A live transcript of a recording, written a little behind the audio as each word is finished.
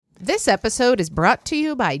This episode is brought to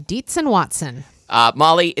you by Dietz and Watson.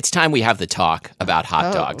 Molly, it's time we have the talk about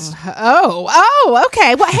hot dogs. Oh,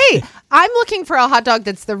 okay. Well, hey, I'm looking for a hot dog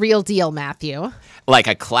that's the real deal, Matthew. Like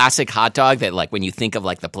a classic hot dog that, like, when you think of,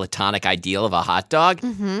 like, the platonic ideal of a hot dog,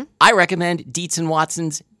 I recommend Dietz and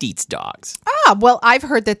Watson's Dietz Dogs. Well, I've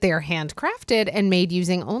heard that they're handcrafted and made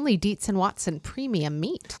using only Dietz and Watson premium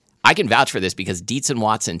meat. I can vouch for this because Dietz and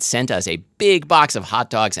Watson sent us a big box of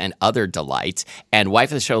hot dogs and other delights. And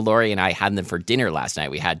wife of the show, Lori, and I had them for dinner last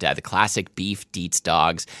night. We had the classic beef Dietz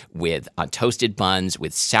dogs with toasted buns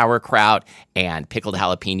with sauerkraut and pickled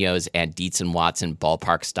jalapenos and Dietz and Watson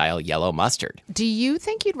ballpark-style yellow mustard. Do you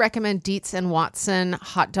think you'd recommend Dietz and Watson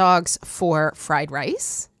hot dogs for fried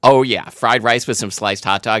rice? Oh, yeah. Fried rice with some sliced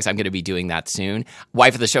hot dogs. I'm going to be doing that soon.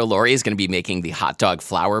 Wife of the show, Lori, is going to be making the hot dog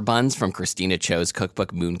flour buns from Christina Cho's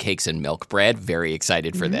cookbook, Mooncakes and Milk Bread. Very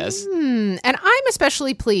excited for this. And I'm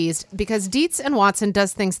especially pleased because Dietz and Watson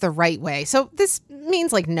does things the right way. So this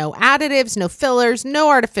means like no additives, no fillers, no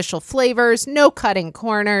artificial flavors, no cutting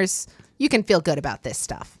corners. You can feel good about this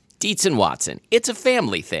stuff. Dietz and Watson. It's a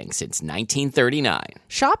family thing since 1939.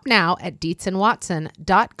 Shop now at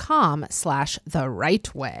dietzandwatson.com/the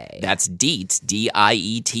right way. That's Dietz,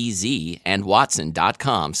 D-I-E-T-Z, and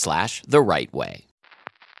Watson.com/the right way.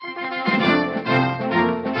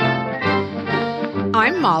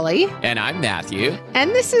 I'm Molly. And I'm Matthew.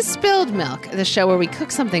 And this is Spilled Milk, the show where we cook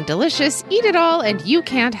something delicious, eat it all, and you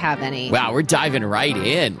can't have any. Wow, we're diving right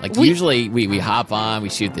in. Usually we hop on, we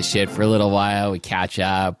shoot the shit for a little while, we catch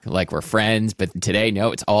up, like we're friends. But today,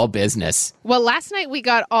 no, it's all business. Well, last night we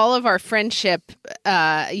got all of our friendship,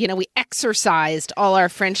 we exercised all our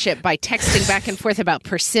friendship by texting back and forth about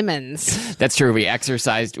persimmons. That's true. We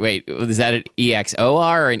exercised. Wait, is that an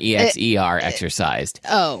EXOR or an EXER exercised?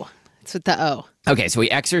 Oh, it's with the O. Okay, so we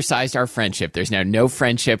exercised our friendship. There's now no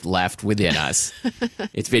friendship left within us.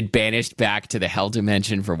 It's been banished back to the hell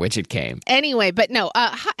dimension from which it came. Anyway, but no,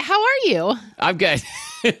 how are you? I'm good.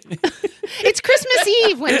 It's Christmas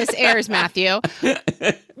Eve when this airs, Matthew.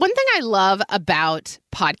 One thing I love about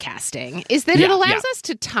podcasting is that it allows us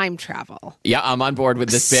to time travel. Yeah, I'm on board with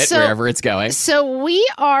this bit wherever it's going. So we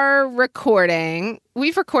are recording.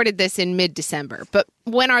 We've recorded this in mid-December, but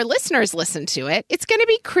when our listeners listen to it, it's going to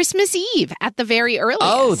be Christmas Eve at the very earliest.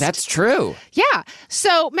 Oh, that's true. Yeah.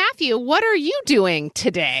 So, Matthew, what are you doing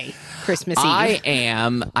today, Christmas Eve? I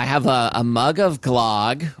have a mug of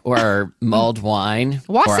glog or mulled wine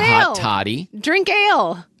or Wassail. hot toddy. Drink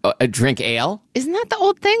ale. Drink ale? Isn't that the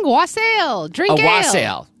old thing? Wassail. Drink ale.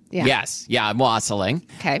 Wassail. Yeah. Yes. Yeah, I'm wassailing.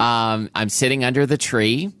 Okay. I'm sitting under the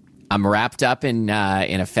tree. I'm wrapped up in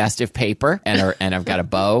a festive paper, and I've got a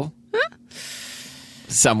bow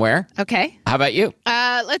somewhere. Okay. How about you?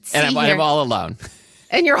 Let's see And I'm all alone.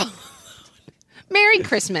 And you're all... Merry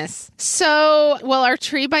Christmas. So, well, our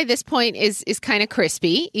tree by this point is kind of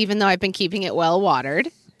crispy, even though I've been keeping it well watered.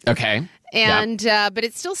 Okay. And but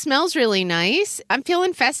it still smells really nice. I'm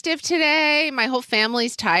feeling festive today. My whole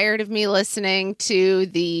family's tired of me listening to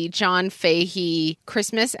the John Fahey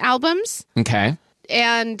Christmas albums. Okay.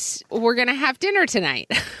 And we're going to have dinner tonight.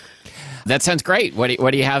 That sounds great. What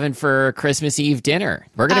are you having for Christmas Eve dinner?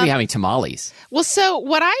 We're going to be having tamales. Well, so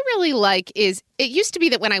what I really like is, it used to be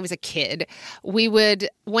that when I was a kid, we would,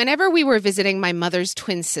 whenever we were visiting my mother's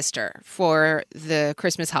twin sister for the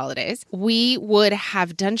Christmas holidays, we would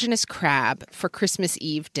have Dungeness crab for Christmas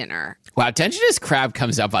Eve dinner. Wow, Dungeness crab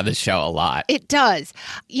comes up on the show a lot. It does.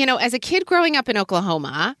 You know, as a kid growing up in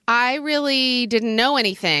Oklahoma, I really didn't know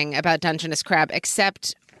anything about Dungeness crab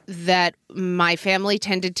except that my family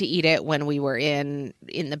tended to eat it when we were in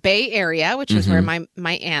the Bay Area, which was where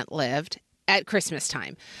my aunt lived, at Christmas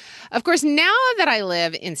time. Of course, now that I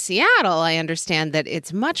live in Seattle, I understand that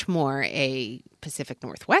it's much more a Pacific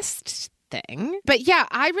Northwest thing. But yeah,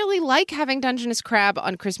 I really like having Dungeness crab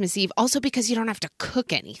on Christmas Eve, also because you don't have to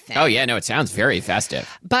cook anything. Oh, yeah, no, it sounds very festive.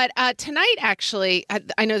 But tonight, actually,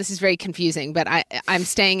 I know this is very confusing, but I'm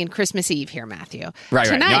staying in Christmas Eve here, Matthew. Right.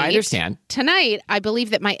 No, I understand. Tonight, I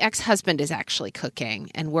believe that my ex-husband is actually cooking,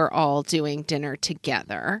 and we're all doing dinner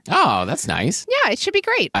together. Oh, that's nice. Yeah, it should be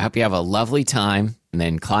great. I hope you have a lovely time. And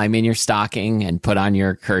then climb in your stocking and put on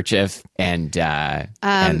your kerchief and wait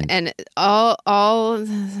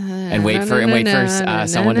for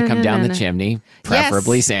someone to come down the chimney,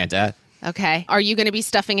 preferably Yes. Santa. Okay. Are you going to be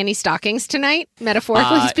stuffing any stockings tonight,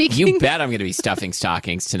 metaphorically speaking? You bet I'm going to be stuffing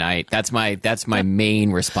stockings tonight. That's my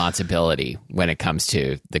main responsibility when it comes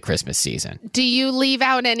to the Christmas season. Do you leave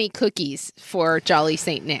out any cookies for Jolly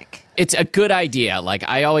St. Nick? it's a good idea. Like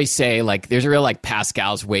I always say, like there's a real like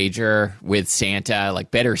Pascal's wager with Santa, like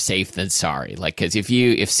better safe than sorry. Like because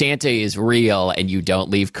if Santa is real and you don't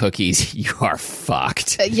leave cookies, you are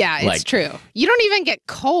fucked. Yeah, it's true. You don't even get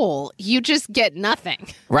coal. You just get nothing.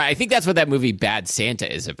 Right. I think that's what that movie Bad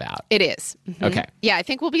Santa is about. It is. Mm-hmm. Okay. Yeah, I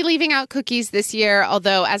think we'll be leaving out cookies this year.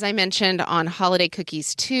 Although, as I mentioned on Holiday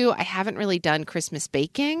Cookies too, I haven't really done Christmas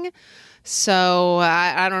baking. So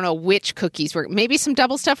I don't know which cookies were. Maybe some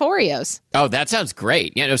double stuffed Oreos. Oh, that sounds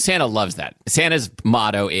great. Santa loves that. Santa's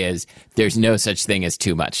motto is there's no such thing as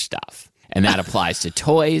too much stuff. And that applies to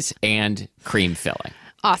toys and cream filling.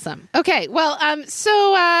 Awesome. Okay. Well,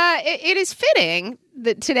 it is fitting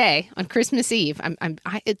that today on Christmas Eve,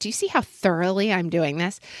 do you see how thoroughly I'm doing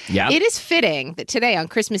this? Yeah. It is fitting that today on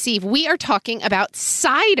Christmas Eve we are talking about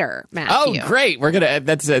cider, Matthew. Oh, great!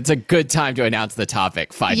 It's a good time to announce the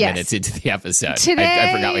topic 5 minutes into the episode. Today,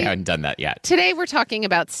 I forgot we hadn't done that yet. Today we're talking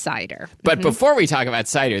about cider. But before we talk about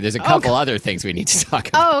cider, there's a couple other things we need to talk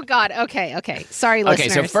about. Oh God. Okay. Sorry,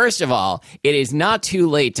 listeners. Okay, so first of all, it is not too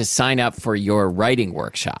late to sign up for your writing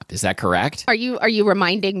workshop. Is that correct? Are you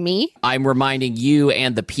reminding me? I'm reminding you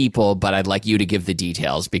and the people, but I'd like you to give the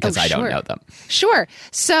details because I don't know them. Sure.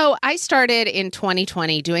 So I started in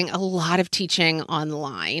 2020 doing a lot of teaching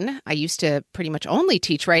online. I used to pretty much only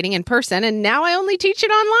teach writing in person, and now I only teach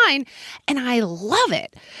it online, and I love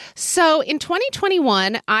it. So in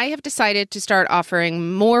 2021, I have decided to start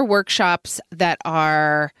offering more workshops that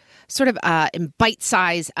are sort of in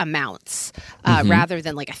bite-size amounts rather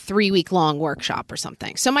than like a 3-week-long workshop or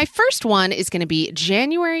something. So my first one is going to be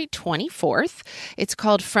January 24th. It's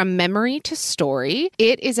called From Memory to Story.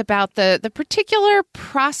 It is about the particular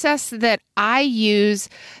process that I use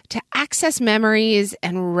to access memories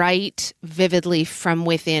and write vividly from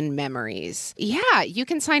within memories. Yeah, you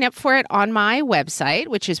can sign up for it on my website,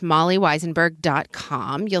 which is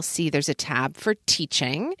mollyweisenberg.com. You'll see there's a tab for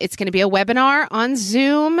teaching. It's going to be a webinar on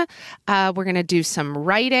Zoom. We're going to do some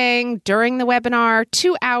writing during the webinar,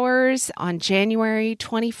 2 hours on January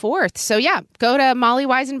 24th. So yeah, go to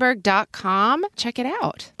mollyweisenberg.com. Check it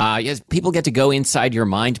out. Yes, people get to go inside your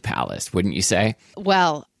mind palace, wouldn't you say?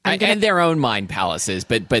 Well, and their own mind palaces,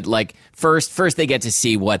 but like first they get to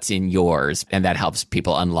see what's in yours, and that helps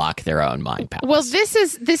people unlock their own mind palace. Well, this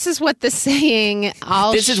is what the saying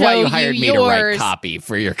This is why you hired me to write copy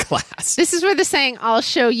for your class. This is where the saying "I'll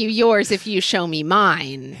show you yours if you show me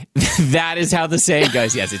mine." That is how the saying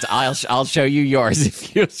goes. Yes, it's I'll show you yours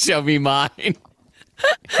if you show me mine.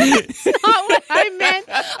 That's not what I meant.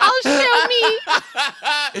 I'll show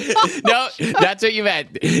me. No, that's what you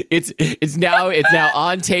meant. It's now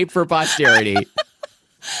on tape for posterity.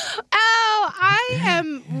 Oh, I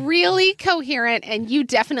am really coherent, and you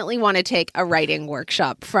definitely want to take a writing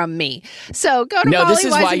workshop from me. So go to this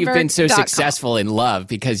is why you've been so successful in love,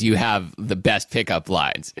 because you have the best pickup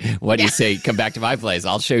lines. What do you say? Come back to my place.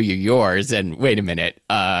 I'll show you yours. And wait a minute.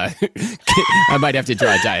 I might have to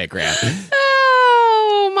draw a diagram.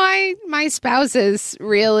 My spouses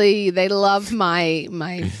really, they love my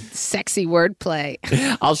sexy wordplay.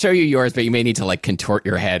 I'll show you yours, but you may need to like contort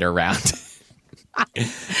your head around. You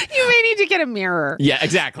may need to get a mirror. Yeah,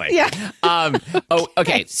 exactly. Yeah.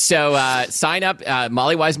 Okay. So sign up,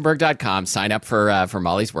 mollyweisenberg.com. Sign up for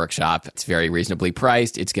Molly's workshop. It's very reasonably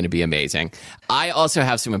priced. It's going to be amazing. I also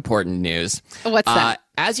have some important news. What's that?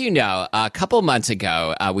 As you know, a couple months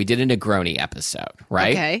ago, we did a Negroni episode,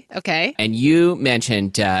 right? Okay. And you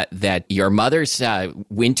mentioned that your mother's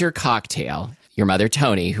winter cocktail, your mother,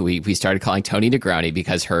 Tony, who we started calling Tony Negroni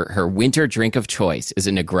because her winter drink of choice is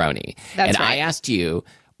a Negroni. That's right. I asked you,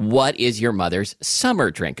 what is your mother's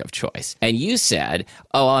summer drink of choice? And you said,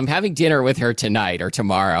 well, I'm having dinner with her tonight or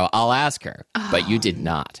tomorrow. I'll ask her. But you did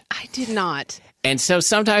not. I did not. And so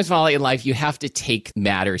sometimes, Molly, in life, you have to take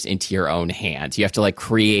matters into your own hands. You have to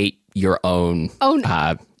create your own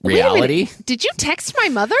reality. Did you text my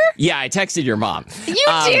mother? Yeah, I texted your mom. You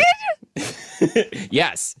did?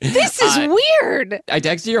 Yes. This is weird. I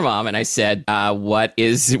texted your mom and I said, what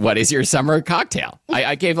is your summer cocktail?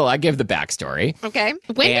 I gave the backstory. Okay.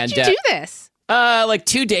 When did you do this?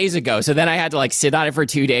 2 days ago. So then I had to sit on it for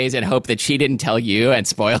 2 days and hope that she didn't tell you and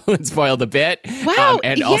spoil the bit. Wow.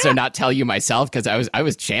 Also not tell you myself, because I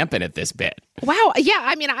was champing at this bit. Wow. Yeah.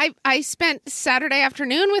 I mean, I spent Saturday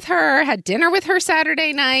afternoon with her, had dinner with her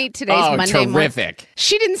Saturday night. Today's Monday morning. Terrific.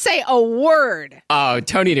 She didn't say a word. Oh,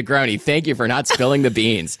 Tony Negroni, thank you for not spilling the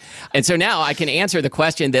beans. And so now I can answer the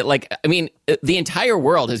question that, the entire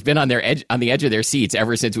world has been on the edge of their seats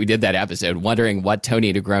ever since we did that episode, wondering what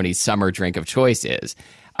Tony Negroni's summer drink of choice is.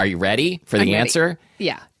 Are you ready for the answer?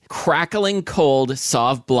 Yeah. Crackling cold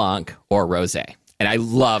Sauv Blanc or Rosé. And I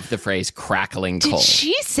love the phrase crackling coal. Did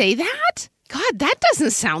she say that? God, that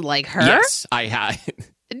doesn't sound like her. Yes, I have.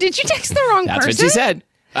 Did you text the wrong That's person? what she said.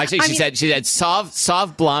 Actually, she said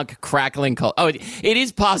sauve blanc crackling coal. Oh, it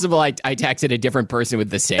is possible I texted a different person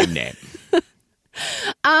with the same name.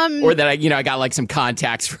 Or that I got like some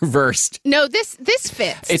contacts reversed. No, this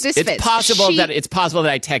fits. This fits. It's possible that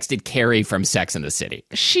I texted Carrie from Sex and the City.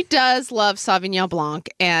 She does love Sauvignon Blanc,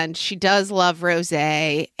 and she does love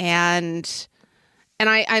rosé, and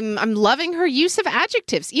I'm loving her use of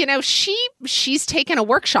adjectives. She's taken a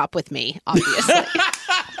workshop with me, obviously.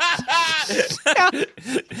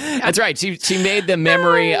 That's right. She made the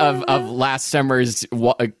memory of last summer's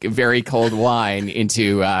very cold wine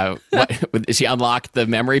into she unlocked the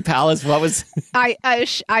memory palace. What was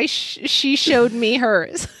she showed me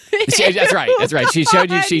hers. That's right. She showed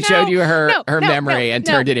you her memory and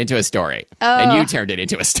turned it into a story. And you turned it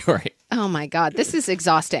into a story. Oh my God, this is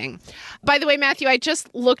exhausting. By the way, Matthew, I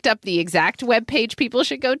just looked up the exact webpage people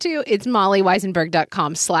should go to. It's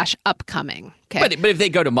mollyweisenberg.com/upcoming. Okay. But if they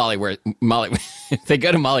go to if they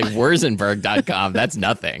go to mollywurzenberg.com, that's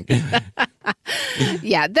nothing.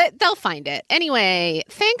 Yeah, they'll find it. Anyway,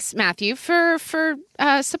 thanks, Matthew, for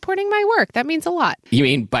supporting my work. That means a lot. You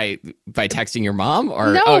mean by texting your mom,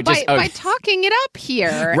 or by talking it up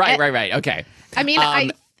here? Right. Okay. I mean,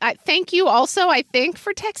 I thank you also, I think,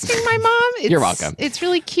 for texting my mom. You're welcome. It's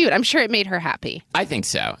really cute. I'm sure it made her happy. I think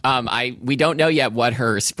so. We don't know yet what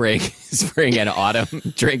her spring and autumn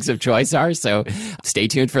drinks of choice are, so stay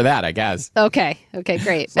tuned for that, I guess. Okay,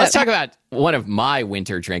 great. Let's talk about one of my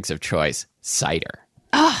winter drinks of choice, cider.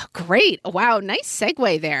 Oh, great. Wow, nice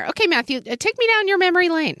segue there. Okay, Matthew, take me down your memory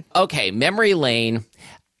lane. Okay, memory lane.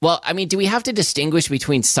 Well, I mean, do we have to distinguish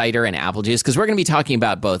between cider and apple juice? Because we're going to be talking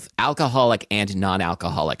about both alcoholic and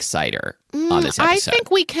non-alcoholic cider on this episode. I think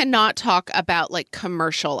we cannot talk about like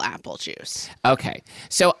commercial apple juice. Okay.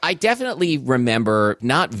 So I definitely remember,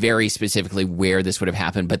 not very specifically where this would have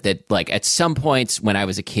happened, but that like at some points when I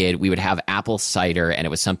was a kid, we would have apple cider and it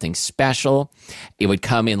was something special. It would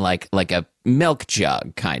come in like a milk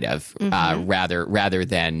jug kind of, rather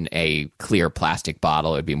than a clear plastic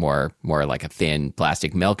bottle. It would be more like a thin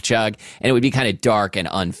plastic milk jug, and it would be kind of dark and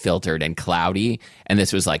unfiltered and cloudy, and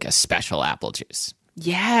this was like a special apple juice.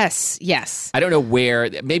 Yes. I don't know where,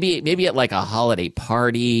 maybe at like a holiday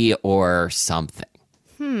party or something.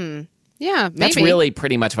 Yeah, maybe. That's really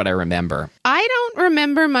pretty much what I remember. I don't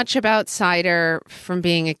remember much about cider from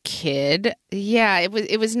being a kid. Yeah,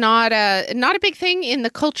 it was not a big thing in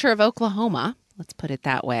the culture of Oklahoma. Let's put it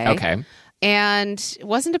that way. Okay. And it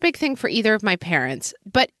wasn't a big thing for either of my parents.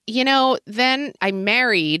 But, then I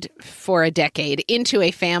married for a decade into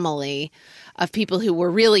a family of people who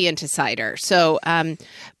were really into cider. So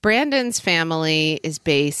Brandon's family is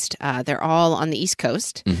based, they're all on the East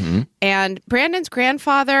Coast. Mm-hmm. And Brandon's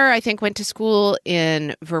grandfather, I think, went to school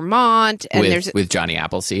in Vermont. And with Johnny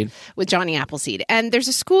Appleseed? With Johnny Appleseed. And there's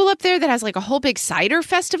a school up there that has like a whole big cider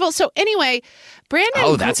festival. So anyway, Brandon...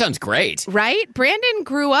 Oh, that sounds great. Right? Brandon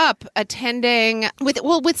grew up attending,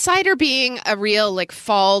 with cider being a real like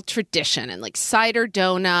fall tradition, and like cider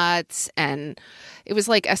donuts, and it was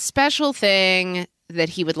like a special thing that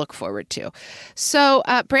he would look forward to. So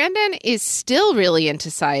Brandon is still really into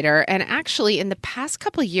cider. And actually, in the past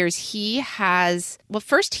couple of years,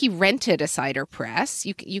 first he rented a cider press.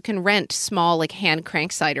 You can rent small, like hand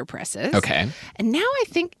crank cider presses. Okay. And now I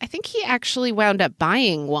think he actually wound up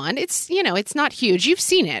buying one. It's, it's not huge. You've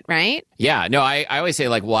seen it, right? Yeah. No, I always say,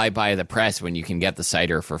 like, why buy the press when you can get the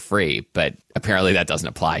cider for free? But apparently that doesn't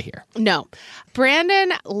apply here. No.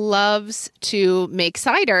 Brandon loves to make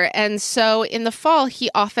cider. And so in the fall, he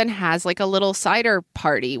often has like a little cider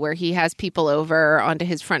party where he has people over onto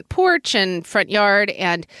his front porch and front yard,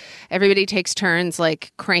 and everybody takes turns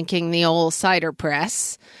like cranking the old cider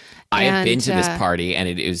press. I have been to this party, and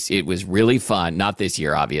it was really fun. Not this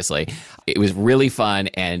year, obviously. It was really fun,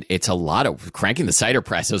 and it's a lot of cranking the cider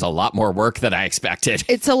press. Is a lot more work than I expected.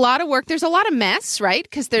 It's a lot of work. There's a lot of mess, right?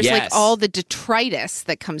 Because there's Yes. like all the detritus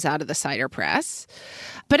that comes out of the cider press.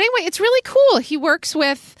 But anyway, it's really cool. He works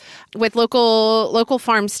with local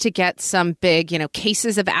farms to get some big,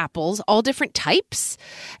 cases of apples, all different types.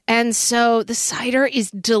 And so the cider is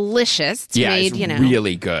delicious. It's made, it's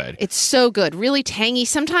really good. It's so good, really tangy.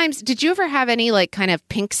 Sometimes, did you ever have any like kind of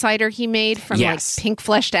pink cider he made from Yes. like pink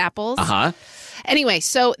fleshed apples? Uh-huh. Anyway,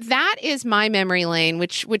 so that is my memory lane,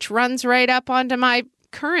 which runs right up onto my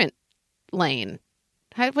current lane.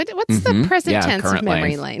 What's the present tense of current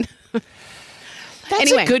memory lane. lane? That's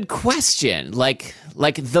Anyway. a good question.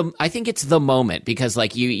 I think it's the moment, because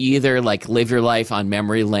like you either like live your life on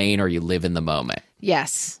memory lane or you live in the moment.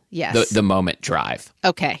 Yes. Yes. The Moment Drive.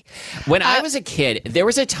 Okay. When I was a kid, there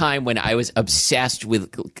was a time when I was obsessed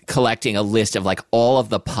with collecting a list of like all of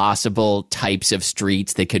the possible types of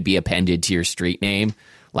streets that could be appended to your street name,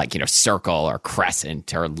 like, circle or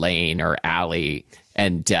crescent or lane or alley.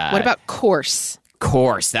 And what about course?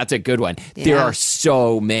 Course, that's a good one. Yeah. There are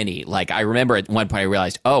so many. Like, I remember at one point I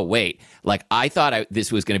realized, oh, wait, like I thought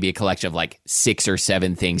this was going to be a collection of like 6 or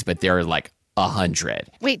 7 things, but there are like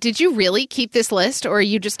 100. Wait, did you really keep this list, or are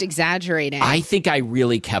you just exaggerating? I think I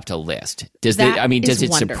really kept a list. Does That does is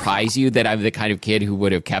it wonderful. surprise you that I'm the kind of kid who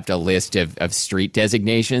would have kept a list of street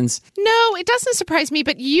designations? No, it doesn't surprise me,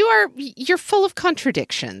 but you're full of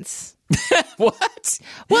contradictions. What?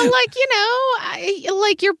 Well, like,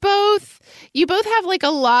 you both have like a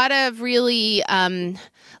lot of really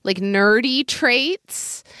like nerdy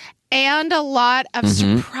traits and a lot of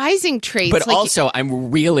surprising traits. But like, also,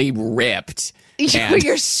 I'm really ripped. and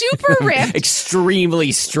you're super ripped.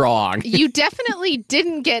 Extremely strong. You definitely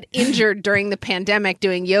didn't get injured during the pandemic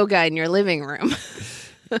doing yoga in your living room.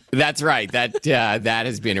 That's right. That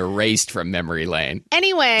has been erased from memory lane.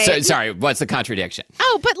 Anyway. So, sorry, what's the contradiction?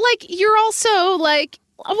 Oh, but like you're also like,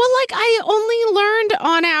 well, like I only learned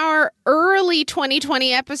on our early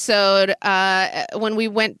 2020 episode when we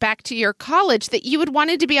went back to your college that you had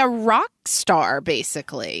wanted to be a rock star,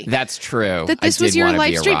 basically. That's true. That this I was did your want to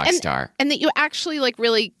life be a stream, rock star. and that you actually like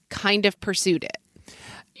really kind of pursued it.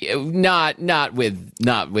 Not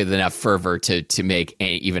with enough fervor to make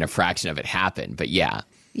even a fraction of it happen, but yeah.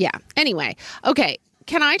 Yeah. Anyway, okay.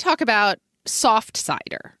 Can I talk about soft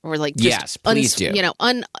cider or like just yes, please do.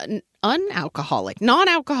 Unalcoholic,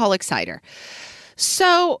 non-alcoholic cider.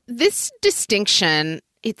 So this distinction,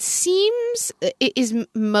 it seems, it is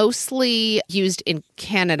mostly used in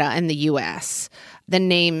Canada and the U.S. The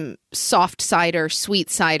name soft cider, sweet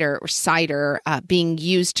cider, or cider being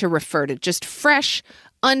used to refer to just fresh,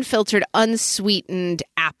 unfiltered, unsweetened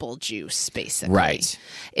apple juice, basically. Right.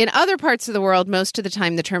 In other parts of the world, most of the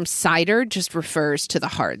time, the term cider just refers to the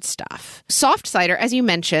hard stuff. Soft cider, as you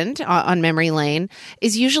mentioned on memory lane,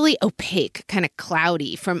 is usually opaque, kind of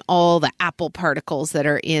cloudy from all the apple particles that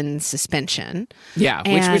are in suspension. Yeah,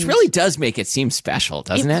 which really does make it seem special,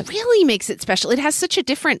 doesn't it? It really makes it special. It has such a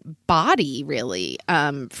different body, really,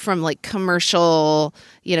 from like commercial,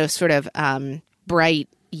 sort of bright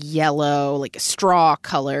yellow, like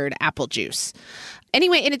straw-colored apple juice.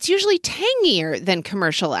 Anyway, and it's usually tangier than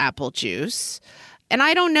commercial apple juice. And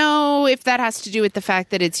I don't know if that has to do with the fact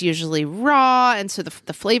that it's usually raw, and so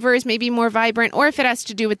the flavor is maybe more vibrant, or if it has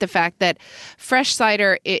to do with the fact that fresh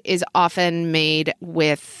cider is often made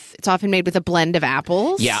with a blend of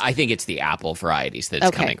apples. Yeah, I think it's the apple varieties that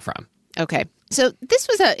it's coming from. Okay. So this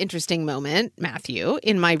was an interesting moment, Matthew,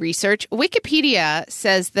 in my research. Wikipedia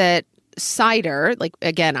says that cider, like,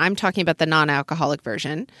 again, I'm talking about the non-alcoholic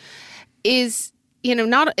version, is,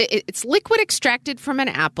 it's liquid extracted from an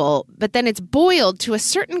apple, but then it's boiled to a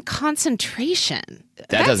certain concentration.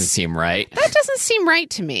 That doesn't seem right. That doesn't seem right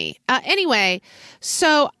to me. Anyway,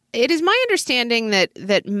 so it is my understanding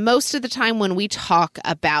that most of the time when we talk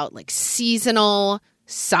about like seasonal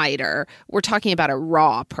cider, we're talking about a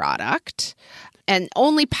raw product. And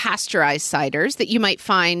only pasteurized ciders that you might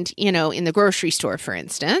find, in the grocery store, for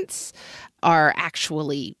instance, are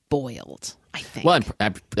actually boiled, I think. Well,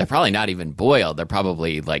 they're probably not even boiled. They're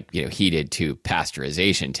probably like, heated to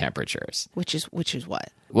pasteurization temperatures. Which is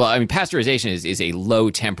what? Well, I mean, pasteurization is a low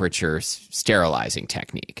temperature sterilizing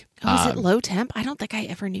technique. Oh, is it low temp? I don't think I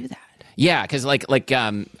ever knew that. Yeah, because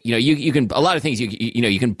you can a lot of things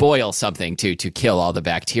you can boil something to kill all the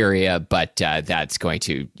bacteria, but that's going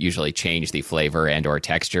to usually change the flavor and or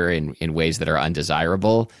texture in ways that are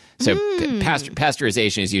undesirable. So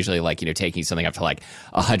pasteurization is usually like taking something up to like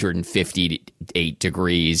 158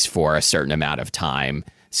 degrees for a certain amount of time,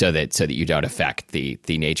 so that you don't affect the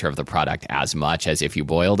nature of the product as much as if you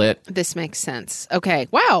boiled it. This makes sense. Okay,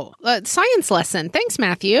 wow, science lesson. Thanks,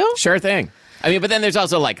 Matthew. Sure thing. I mean, but then there's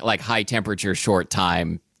also like high temperature, short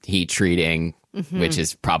time heat treating, which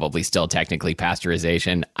is probably still technically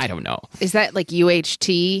pasteurization. I don't know. Is that like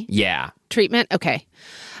UHT? Yeah. Treatment? Okay.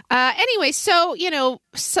 Anyway, so,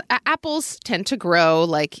 apples tend to grow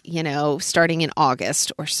like, starting in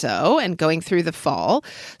August or so and going through the fall.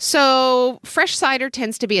 So fresh cider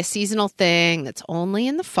tends to be a seasonal thing that's only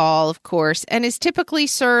in the fall, of course, and is typically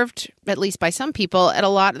served, at least by some people, at a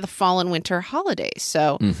lot of the fall and winter holidays.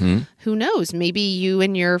 So who knows? Maybe you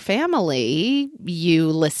and your family, you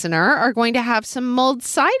listener, are going to have some mulled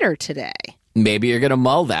cider today. Maybe you're going to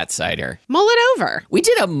mull that cider. Mull it over. We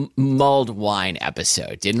did a mulled wine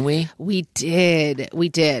episode, didn't we? We did.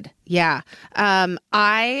 Yeah. And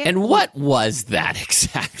what was that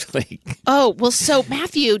exactly? Oh, well, so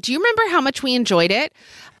Matthew, do you remember how much we enjoyed it?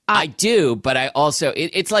 I do, but I also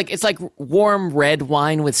it's like warm red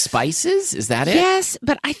wine with spices. Is that it? Yes,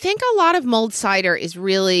 but I think a lot of mulled cider is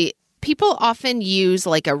really, people often use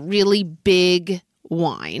like a really big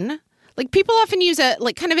wine. Like people often use a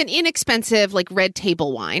like kind of an inexpensive like red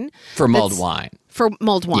table wine for mulled wine. For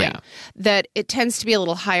mulled wine, Yeah. that it tends to be a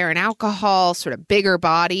little higher in alcohol, sort of bigger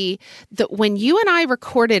body. That when you and I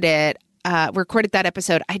recorded that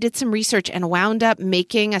episode, I did some research and wound up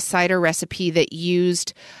making a cider recipe that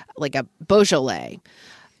used like a Beaujolais.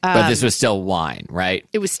 But this was still wine, right?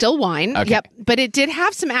 It was still wine. Okay. Yep. But it did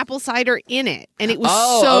have some apple cider in it. And it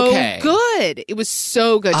was okay. good. It was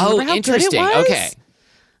so good. Do you remember how interesting. good it was? Okay.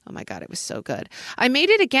 Oh my God, it was so good. I made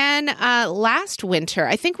it again last winter.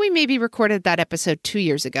 I think we maybe recorded that episode 2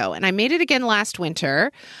 years ago. And I made it again last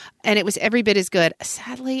winter, and it was every bit as good.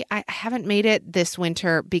 Sadly, I haven't made it this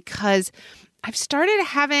winter because I've started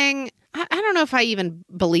having, I don't know if I even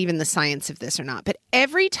believe in the science of this or not, but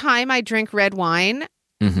every time I drink red wine,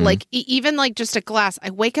 like even like just a glass, I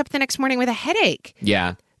wake up the next morning with a headache.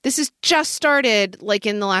 Yeah. This has just started like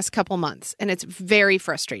in the last couple months, and it's very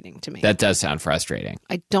frustrating to me. That does sound frustrating.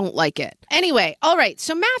 I don't like it. Anyway, all right.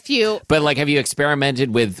 So Matthew, But like, have you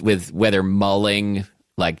experimented with whether mulling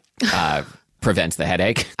like prevents the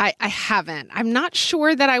headache? I haven't. I'm not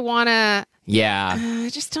sure that I want to. Yeah. I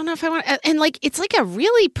just don't know if I want. And like, it's like a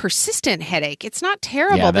really persistent headache. It's not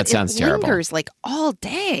terrible, Yeah, that but sounds it terrible. lingers like all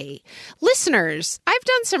day. Listeners, I've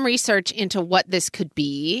done some research into what this could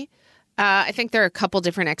be. I think there are a couple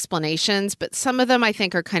different explanations, but some of them I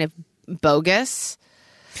think are kind of bogus.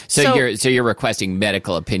 So you're requesting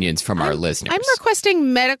medical opinions from our listeners. I'm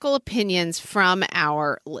requesting medical opinions from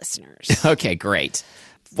our listeners. Okay, great.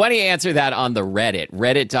 Why don't you answer that on the Reddit,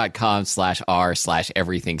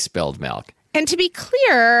 reddit.com/r/everythingspilledmilk. And to be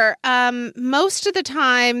clear, most of the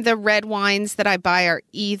time, the red wines that I buy are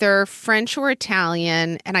either French or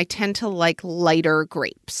Italian, and I tend to like lighter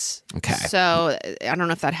grapes. Okay. So I don't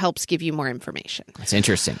know if that helps give you more information. That's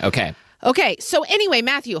interesting. Okay. Okay. So anyway,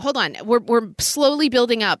 Matthew, hold on. We're slowly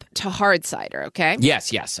building up to hard cider, okay?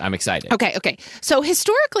 Yes, I'm excited. Okay. So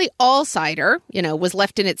historically, all cider, was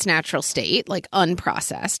left in its natural state, like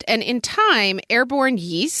unprocessed. And in time, airborne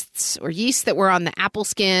yeasts or yeasts that were on the apple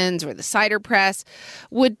skins or the cider press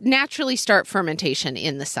would naturally start fermentation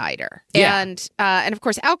in the cider. Yeah. And of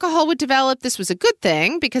course, alcohol would develop. This was a good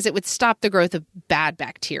thing because it would stop the growth of bad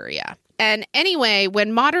bacteria. And anyway,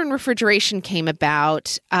 when modern refrigeration came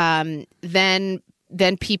about, then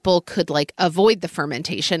people could like avoid the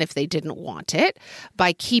fermentation if they didn't want it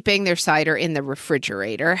by keeping their cider in the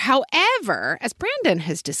refrigerator. However, as Brandon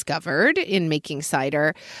has discovered in making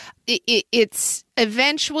cider, it's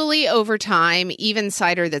eventually over time, even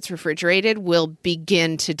cider that's refrigerated will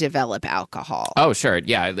begin to develop alcohol. Oh, sure.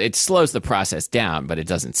 Yeah, it slows the process down, but it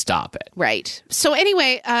doesn't stop it. Right. So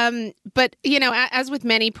anyway, but as with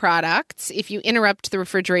many products, if you interrupt the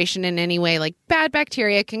refrigeration in any way, like bad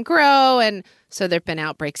bacteria can grow, and so there've been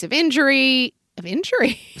outbreaks of injury.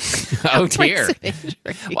 Oh, dear.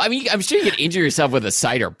 Well, I mean, I'm sure you could injure yourself with a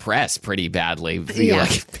cider press pretty badly if you,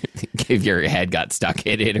 if your head got stuck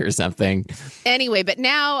in it or something. Anyway, but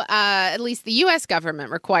now at least the U.S.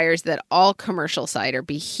 government requires that all commercial cider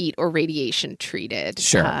be heat or radiation treated.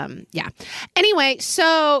 Sure. Yeah. Anyway,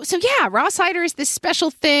 so yeah, raw cider is this special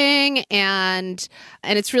thing, and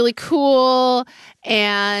it's really cool,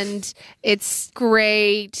 and it's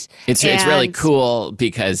great. It's really cool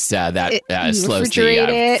because that slows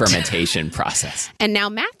the fermentation process. And now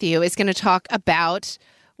Matthew is going to talk about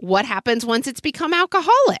what happens once it's become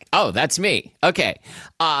alcoholic. Oh, that's me. Okay.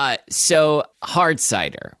 So hard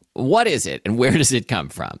cider. What is it and where does it come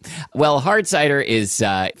from? Well, hard cider is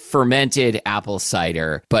fermented apple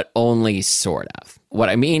cider, but only sort of. What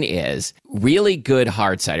I mean is really good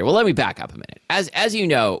hard cider. Well, let me back up a minute. As you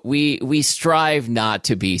know, we strive not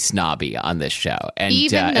to be snobby on this show. And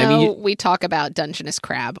even though we talk about Dungeness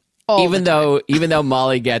crab even though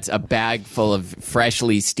Molly gets a bag full of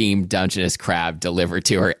freshly steamed Dungeness crab delivered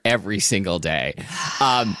to her every single day.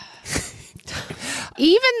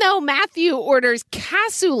 Even though Matthew orders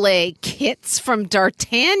cassoulet kits from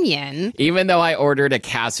D'Artagnan. Even though I ordered a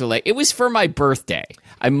cassoulet, it was for my birthday.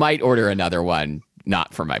 I might order another one,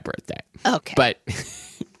 not for my birthday. Okay. But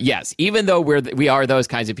yes, even though we are those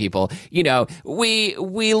kinds of people,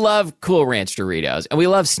 we love Cool Ranch Doritos and we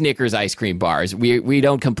love Snickers ice cream bars. We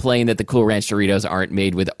don't complain that the Cool Ranch Doritos aren't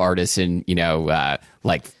made with artisan,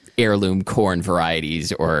 like heirloom corn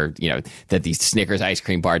varieties, or, that the Snickers ice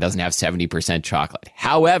cream bar doesn't have 70% chocolate.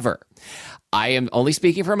 However, I am only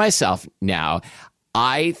speaking for myself now.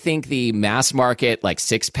 I think the mass market, like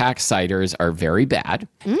 6-pack ciders, are very bad.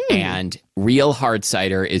 And real hard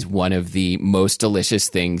cider is one of the most delicious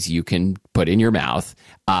things you can put in your mouth.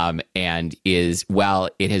 And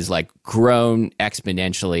it has like grown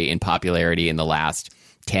exponentially in popularity in the last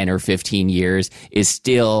 10 or 15 years, is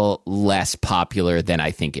still less popular than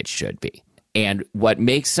I think it should be. And what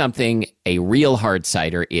makes something a real hard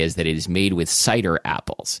cider is that it is made with cider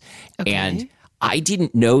apples. Okay. And I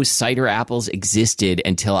didn't know cider apples existed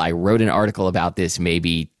until I wrote an article about this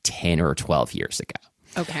maybe 10 or 12 years ago.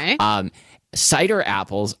 Okay. Cider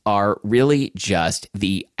apples are really just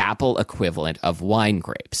the apple equivalent of wine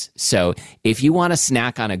grapes. So if you want to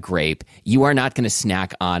snack on a grape, you are not going to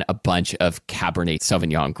snack on a bunch of Cabernet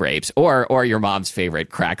Sauvignon grapes or your mom's favorite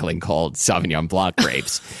crackling cold Sauvignon Blanc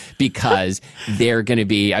grapes, because they're going to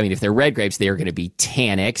be, if they're red grapes, they're going to be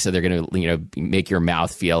tannic. So they're going to, make your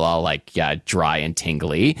mouth feel all like dry and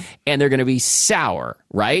tingly, and they're going to be sour,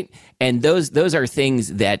 right? And those are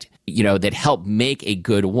things that, that help make a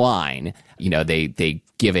good wine. They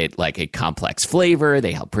give it like a complex flavor,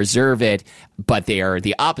 they help preserve it, but they are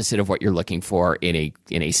the opposite of what you're looking for in a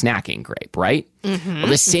snacking grape, right? Well,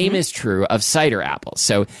 the same is true of cider apples.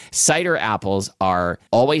 So cider apples are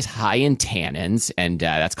always high in tannins, and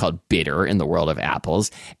that's called bitter in the world of apples,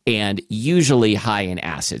 and usually high in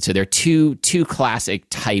acid. So there are two classic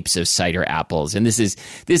types of cider apples, and this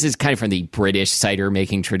is kind of from the British cider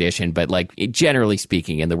making tradition, but like generally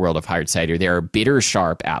speaking, in the world of hard cider, there are bitter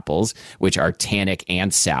sharp apples, which are tannic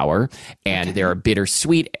and sour, and there are bitter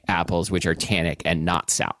sweet apples, which are tannic and not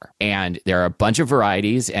sour. And there are a bunch of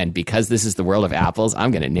varieties, and because this is the world of apples,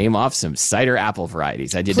 I'm going to name off some cider apple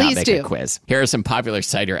varieties. I did not make a quiz. Here are some popular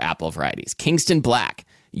cider apple varieties: Kingston Black,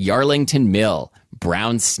 Yarlington Mill,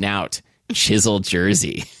 Brown Snout, Chisel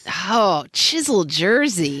Jersey. Oh, Chisel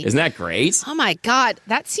Jersey. Isn't that great? Oh my God.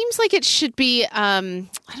 That seems like it should be,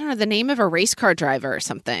 the name of a race car driver or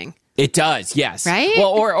something. It does, yes. Right?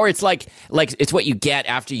 Well, or it's like it's what you get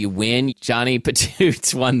after you win. Johnny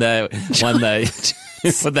Patoots won the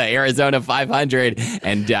with the Arizona 500,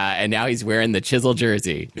 and now he's wearing the Chisel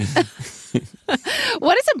jersey.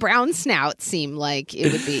 What does a brown snout seem like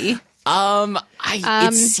it would be?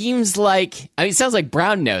 It seems like, it sounds like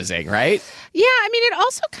brown nosing, right? Yeah, it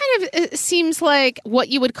also kind of seems like what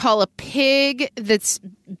you would call a pig that's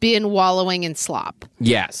been wallowing in slop.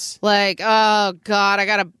 Yes. Like, oh God,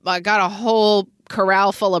 I got a whole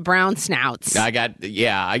corral full of brown snouts. What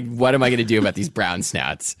am I going to do about these brown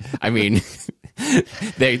snouts?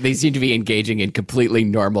 They seem to be engaging in completely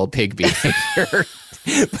normal pig behavior.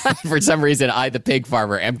 But for some reason, I, the pig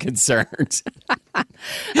farmer, am concerned.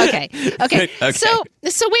 Okay. So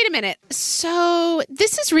wait a minute. So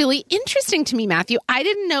this is really interesting to me, Matthew. I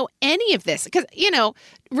didn't know any of this because,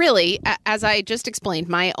 really, as I just explained,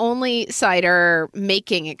 my only cider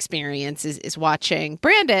making experience is watching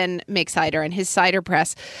Brandon make cider and his cider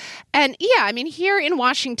press. And here in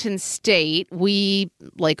Washington State, we,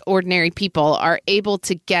 like ordinary people, are able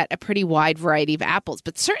to get a pretty wide variety of apples,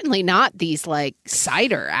 but certainly not these like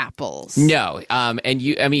cider apples. No.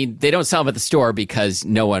 They don't sell them at the store because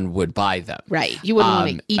no one would buy them. Right. You wouldn't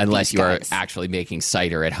want to eat unless these you are guys. actually making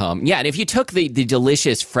cider at home. Yeah. And if you took the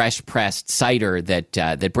delicious fresh pressed cider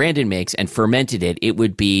that Brandon makes and fermented it, it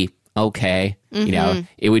would be okay.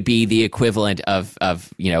 It would be the equivalent of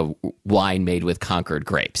wine made with Concord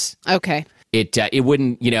grapes. Okay. It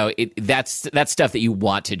wouldn't, that's stuff that you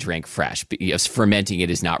want to drink fresh. But, fermenting it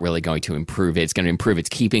is not really going to improve it. It's going to improve its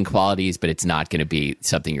keeping qualities, but it's not going to be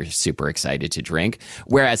something you're super excited to drink.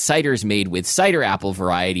 Whereas ciders made with cider apple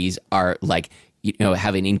varieties are like,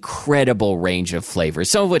 have an incredible range of flavors,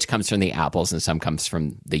 some of which comes from the apples and some comes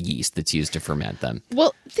from the yeast that's used to ferment them.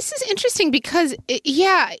 Well, this is interesting because,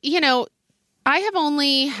 I have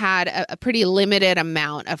only had a pretty limited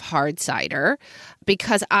amount of hard cider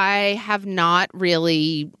because I have not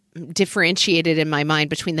really differentiated in my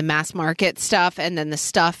mind between the mass market stuff and then the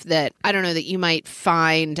stuff that, I don't know, that you might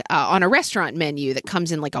find on a restaurant menu that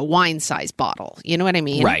comes in like a wine size bottle. You know what I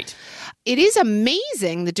mean? Right. It is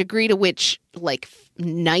amazing the degree to which like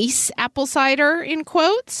nice apple cider, in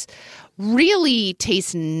quotes, really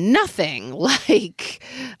tastes nothing like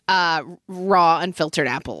raw unfiltered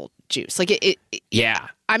apple juice. Like yeah.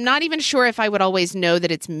 I'm not even sure if I would always know that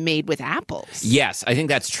it's made with apples. Yes, I think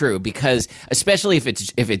that's true because especially if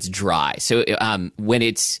it's dry. So when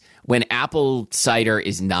when apple cider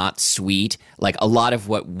is not sweet, like a lot of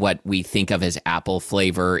what we think of as apple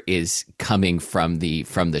flavor is coming from the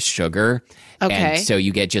sugar. Okay. And so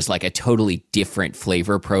you get just like a totally different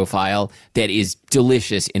flavor profile that is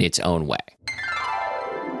delicious in its own way.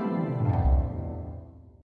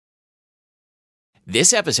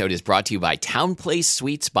 This episode is brought to you by TownePlace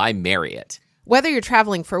Suites by Marriott. Whether you're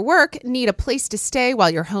traveling for work, need a place to stay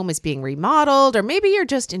while your home is being remodeled, or maybe you're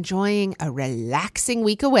just enjoying a relaxing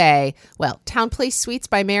week away, well, TownePlace Suites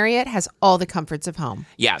by Marriott has all the comforts of home.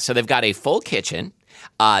 Yeah, so they've got a full kitchen.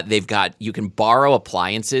 You can borrow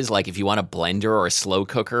appliances, like if you want a blender or a slow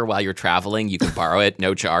cooker while you're traveling, you can borrow it,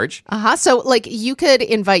 no charge. So like you could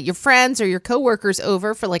invite your friends or your coworkers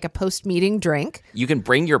over for like a post-meeting drink. You can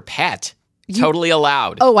bring your pet. Totally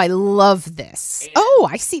allowed. Oh, I love this. Oh,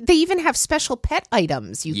 I see. They even have special pet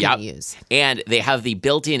items you can use. And they have the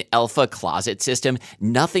built-in Elfa closet system.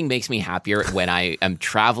 Nothing makes me happier when I am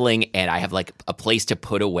traveling and I have like a place to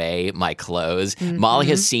put away my clothes. Mm-hmm. Molly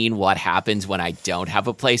has seen what happens when I don't have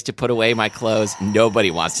a place to put away my clothes.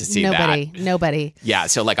 Nobody wants to see that. Nobody. Yeah,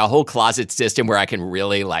 so like a whole closet system where I can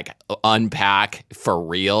really like unpack for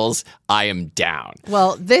reals. I am down.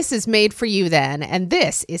 Well, this is made for you then, and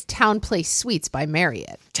this is TownePlace Suites by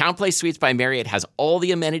Marriott. TownePlace Suites by Marriott has all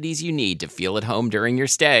the amenities you need to feel at home during your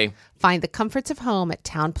stay. Find the comforts of home at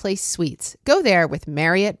TownePlace Suites. Go there with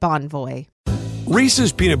Marriott Bonvoy.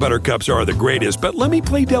 Reese's peanut butter cups are the greatest, but let me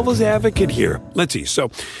play devil's advocate here. Let's see.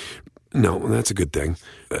 So, no, that's a good thing.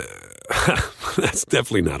 That's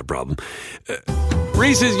definitely not a problem.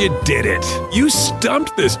 Reese's, you did it. You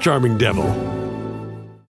stumped this charming devil.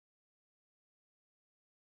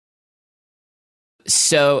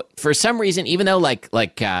 So for some reason, even though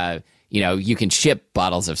you can ship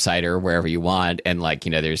bottles of cider wherever you want, and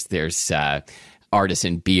there's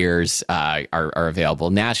artisan beers are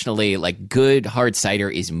available nationally, like good hard cider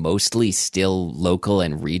is mostly still local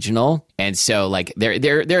and regional. And so like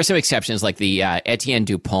there are some exceptions, like the Etienne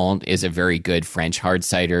Dupont is a very good French hard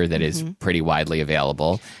cider that is pretty widely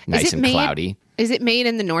available, nice and cloudy. Is it made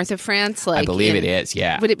in the north of France? I believe it is,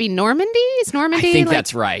 yeah. Would it be Normandy? Is Normandy? I think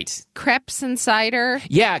that's right. Crepes and cider?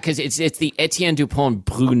 Yeah, because it's the Etienne Dupont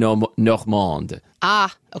Bru Normand.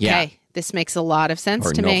 Ah, okay. Yeah. This makes a lot of sense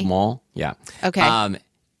or to me. Normand, yeah. Okay.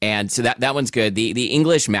 And so that one's good. The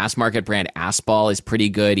English mass market brand Aspall is pretty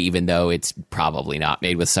good, even though it's probably not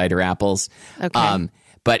made with cider apples. Okay.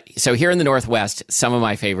 But so here in the Northwest, some of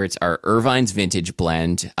my favorites are Irvine's Vintage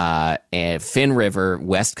Blend, and Finn River,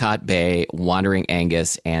 Westcott Bay, Wandering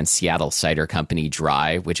Angus, and Seattle Cider Company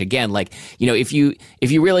Dry, which again, if you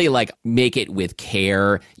really like make it with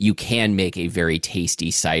care, you can make a very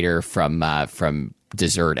tasty cider from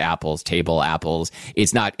dessert apples, table apples.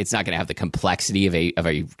 It's not going to have the complexity of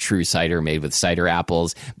a true cider made with cider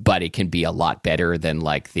apples, but it can be a lot better than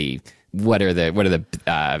like what are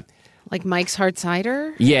the like Mike's Hard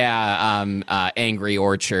Cider? Yeah, Angry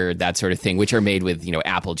Orchard, that sort of thing, which are made with,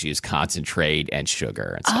 apple juice concentrate and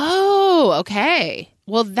sugar and stuff. Oh, okay.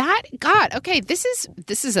 Well, okay, this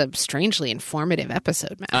is a strangely informative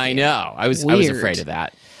episode, Matthew. I know. I was afraid of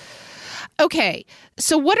that. Okay,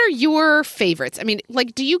 so what are your favorites? I mean,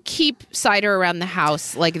 like, do you keep cider around the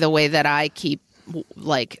house like the way that I keep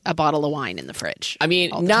like a bottle of wine in the fridge? I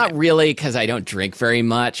mean, not really, because I don't drink very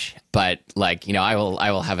much, but I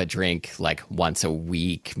will have a drink like once a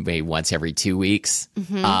week, maybe once every 2 weeks.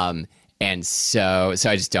 Mm-hmm. And so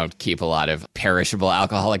I just don't keep a lot of perishable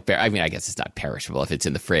alcoholic beer. I mean, I guess it's not perishable if it's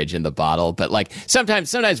in the fridge in the bottle, but like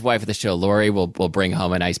sometimes wife of the show, Lori, will bring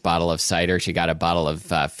home a nice bottle of cider. She got a bottle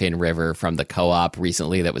of Finn River from the Co-op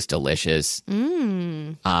recently that was delicious.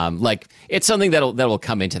 It's something that'll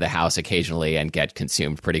come into the house occasionally and get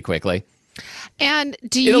consumed pretty quickly. And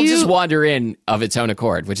it'll just wander in of its own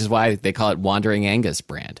accord, which is why they call it Wandering Angus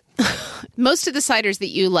brand. Most of the ciders that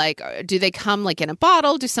you like, do they come like in a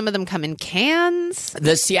bottle? Do some of them come in cans?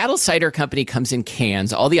 The Seattle Cider Company comes in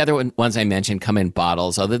cans. All the other ones I mentioned come in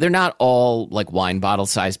bottles, although they're not all like wine bottle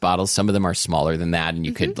sized bottles. Some of them are smaller than that, and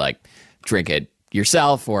you could like drink it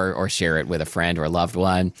yourself or share it with a friend or a loved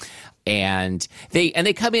one. And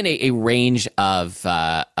they come in a range of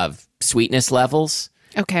sweetness levels.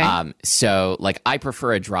 Okay. So like I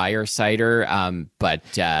prefer a drier cider, but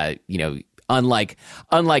unlike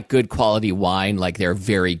good quality wine, like there are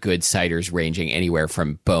very good ciders ranging anywhere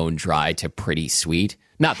from bone dry to pretty sweet.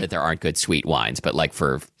 Not that there aren't good sweet wines, but like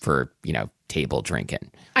for table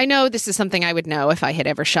drinking. I know this is something I would know if I had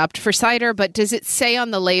ever shopped for cider, but does it say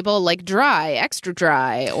on the label like dry, extra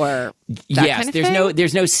dry, or that kind of thing?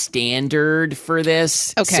 There's no standard for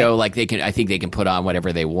this. Okay. So like I think they can put on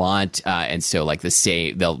whatever they want, and so like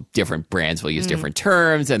different brands will use different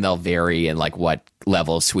terms, and they'll vary in like what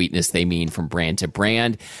level of sweetness they mean from brand to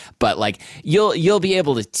brand. But like you'll be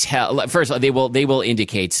able to tell. First of all, they will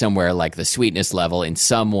indicate somewhere like the sweetness level in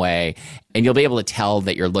some way, and you'll be able to tell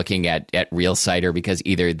that you're looking at real cider because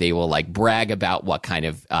either they will like brag about what kind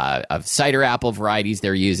of cider apple varieties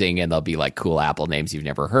they're using, and they'll be like cool apple names you've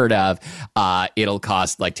never heard of. It'll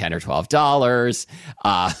cost like $10 or $12.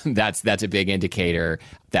 That's a big indicator.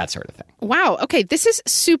 That sort of thing. Wow. Okay, this is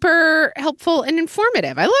super helpful and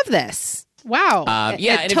informative. I love this. Wow.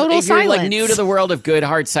 Yeah, and total if you're silence. like new to the world of good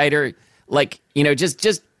hard cider, like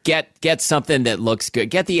just get something that looks good.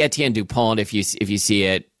 Get the Etienne Dupont if you see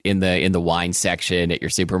it in the wine section at your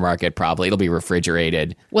supermarket. Probably it'll be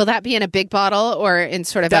refrigerated. Will that be in a big bottle or in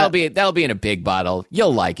sort of that'll be in a big bottle.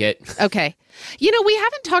 You'll like it. Okay. We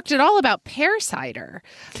haven't talked at all about pear cider.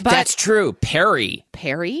 But That's true. Perry.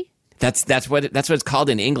 Perry? That's what it's called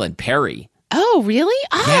in England. Perry. Oh, really?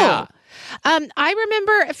 Oh. Yeah. I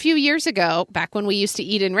remember a few years ago, back when we used to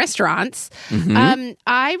eat in restaurants,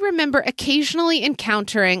 I remember occasionally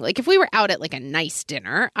encountering, like if we were out at like a nice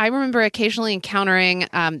dinner, I remember occasionally encountering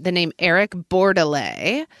the name Eric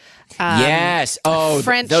Bordelais. Yes. Oh,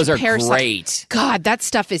 French those are pear great. God, that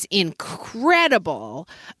stuff is incredible.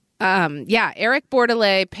 Eric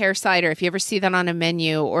Bordelais pear cider. If you ever see that on a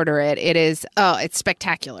menu, order it. It's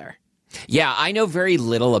spectacular. Yeah, I know very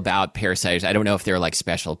little about pear ciders. I don't know if there are like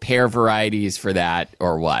special pear varieties for that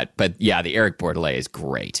or what. But yeah, the Eric Bordelais is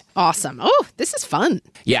great. Awesome. Oh, this is fun.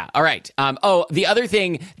 Yeah. All right. The other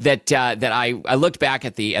thing that I looked back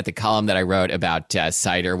at the column that I wrote about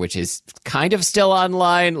cider, which is kind of still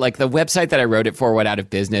online. Like the website that I wrote it for went out of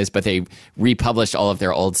business, but they republished all of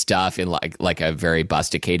their old stuff in like a very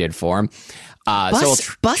busticated form.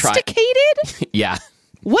 Busticated? Yeah.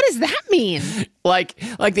 What does that mean? Like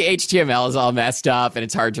the HTML is all messed up and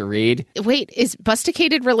it's hard to read. Wait, is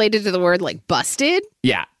busticated related to the word like busted?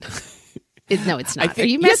 Yeah. No, it's not. Are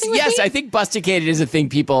you messing with me? Yes, I think busticated is a thing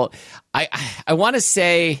people. I want to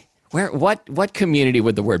say what community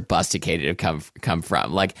would the word busticated have come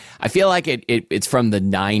from? Like I feel like it's from the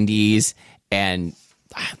 90s, and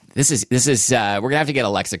this is we're gonna have to get a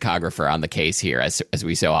lexicographer on the case here as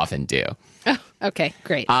we so often do. Oh, okay,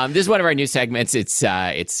 great. This is one of our new segments. It's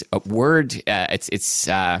a word.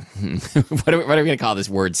 What are we going to call this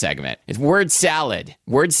word segment? It's word salad.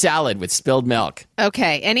 Word salad with spilled milk.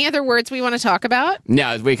 Okay. Any other words we want to talk about?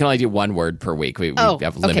 No, we can only do one word per week. We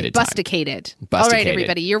have limited time. Busticated. All right,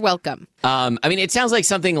 everybody, you're welcome. I mean, it sounds like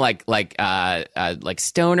something like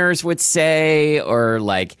stoners would say, or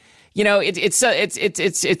like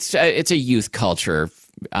it's a youth culture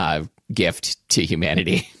gift to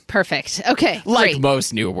humanity. Perfect. Okay. Like great.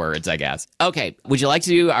 most new words, I guess. Okay. Would you like to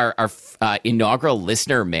do our inaugural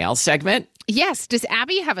listener mail segment? Yes. Does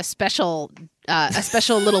Abby have a special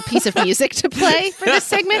little piece of music to play for this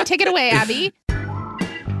segment? Take it away, Abby.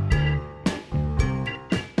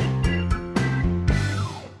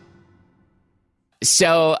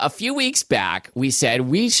 So a few weeks back, we said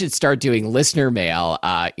we should start doing listener mail.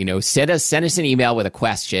 Send us an email with a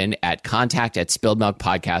question at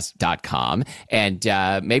contact@spilledmilkpodcast.com,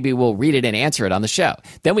 and maybe we'll read it and answer it on the show.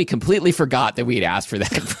 Then we completely forgot that we had asked for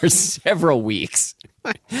that for several weeks.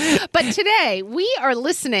 But today we are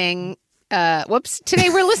listening. Today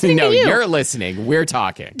we're listening no, to you. No, you're listening. We're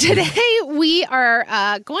talking. Today we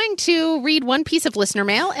are going to read one piece of listener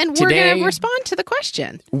mail, and we're going to respond to the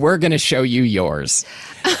question. We're going to show you yours.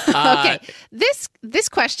 Okay. This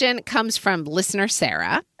question comes from listener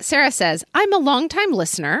Sarah. Sarah says, I'm a longtime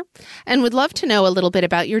listener and would love to know a little bit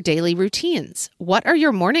about your daily routines. What are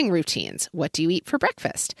your morning routines? What do you eat for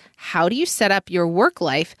breakfast? How do you set up your work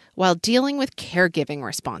life while dealing with caregiving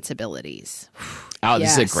responsibilities? Oh,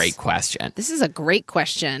 this is a great question. This is a great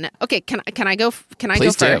question. Okay, can I go?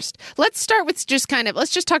 Please go first? Do. Let's start with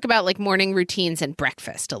let's just talk about like morning routines and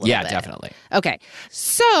breakfast a little bit. Yeah, definitely. Okay,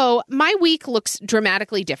 so my week looks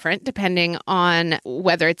dramatically different depending on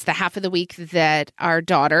whether it's the half of the week that our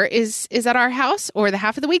daughter is at our house or the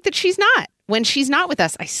half of the week that she's not. When she's not with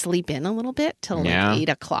us, I sleep in a little bit till like 8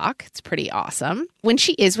 o'clock. It's pretty awesome. When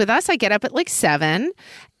she is with us, I get up at like 7,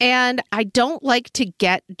 and I don't like to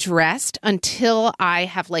get dressed until I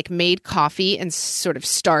have like made coffee and sort of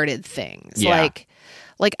started things. Yeah.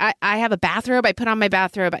 Like I have a bathrobe. I put on my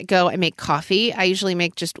bathrobe. I make coffee. I usually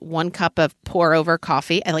make just 1 cup of pour over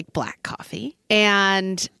coffee. I like black coffee.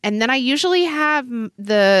 And then I usually have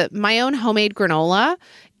my own homemade granola,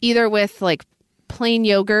 either with like plain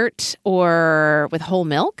yogurt or with whole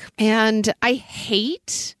milk. And I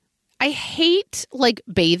hate like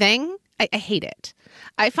bathing. I hate it.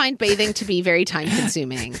 I find bathing to be very time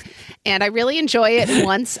consuming. And I really enjoy it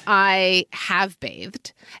once I have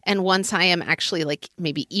bathed and once I am actually like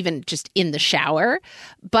maybe even just in the shower.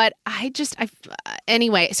 But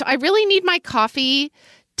anyway, so I really need my coffee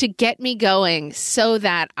to get me going so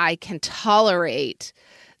that I can tolerate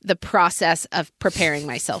the process of preparing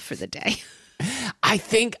myself for the day. I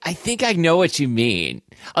think I know what you mean.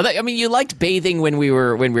 Although, I mean, you liked bathing when we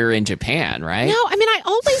were in Japan, right? No, I mean, I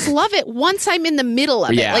always love it once I'm in the middle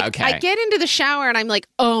of it. Yeah, Like, okay. I get into the shower and I'm like,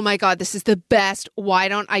 oh my God, this is the best. Why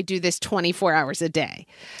don't I do this 24 hours a day?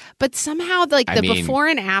 But somehow, like, the before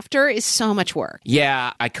and after is so much work.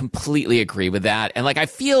 Yeah, I completely agree with that. And like, I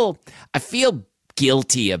feel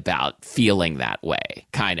guilty about feeling that way,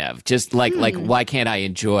 kind of just like why can't I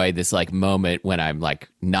enjoy this like moment when I'm like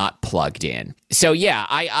not plugged in? So yeah,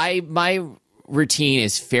 I my routine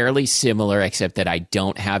is fairly similar, except that I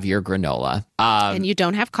don't have your granola. And you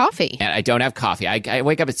don't have coffee. And I don't have coffee. I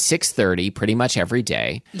wake up at 6:30 pretty much every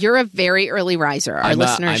day. You're a very early riser. Our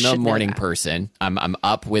listeners should know I'm a morning that. person. I'm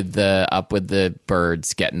up with the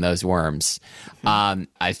birds getting those worms. I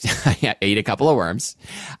ate a couple of worms.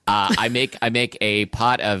 I make a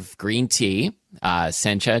pot of green tea,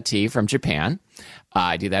 sencha tea from Japan.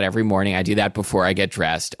 I do that every morning. I do that before I get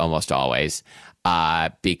dressed, almost always.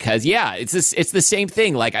 Because yeah, it's the same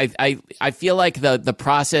thing. Like I feel like the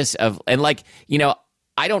process of, and like, you know,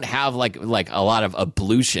 I don't have like a lot of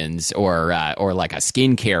ablutions or like a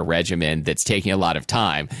skincare regimen that's taking a lot of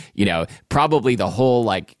time. You know, probably the whole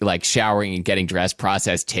like showering and getting dressed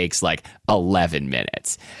process takes like 11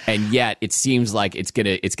 minutes. And yet it seems like it's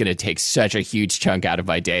going to take such a huge chunk out of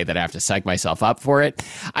my day that I have to psych myself up for it.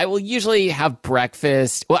 I will usually have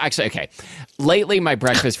breakfast. Well, actually, okay. Lately my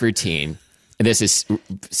breakfast routine, and this is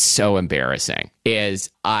so embarrassing,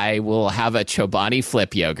 is I will have a Chobani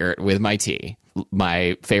Flip yogurt with my tea.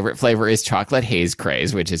 My favorite flavor is chocolate haze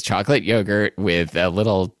craze, which is chocolate yogurt with a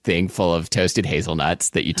little thing full of toasted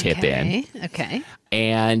hazelnuts that you tip in. Okay.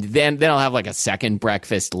 And then I'll have like a second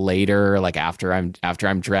breakfast later, like after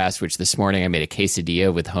I'm dressed, which this morning I made a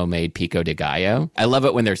quesadilla with homemade pico de gallo. I love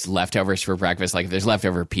it when there's leftovers for breakfast. Like if there's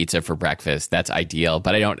leftover pizza for breakfast, that's ideal.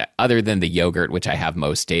 But I don't, other than the yogurt, which I have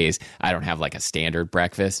most days, I don't have like a standard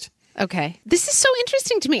breakfast. Okay. This is so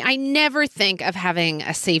interesting to me. I never think of having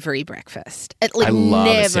a savory breakfast. It I love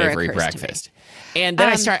never a savory occurs breakfast. to me. And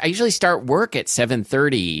then I usually start work at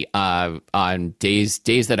 7:30 on days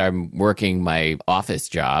that I'm working my office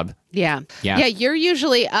job. Yeah. You're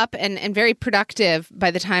usually up and very productive by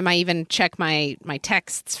the time I even check my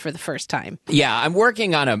texts for the first time. Yeah, I'm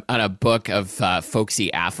working on a book of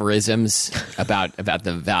folksy aphorisms about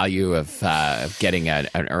the value of getting an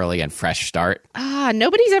early and fresh start.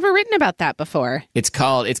 Nobody's ever written about that before. It's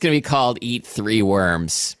going to be called Eat 3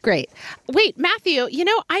 Worms. Great. Wait, Matthew, you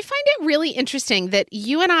know, I find it really interesting that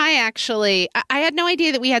you and I actually, I had no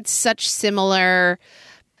idea that we had such similar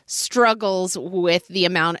struggles with the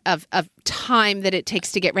amount of time that it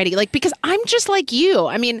takes to get ready. Like, because I'm just like you.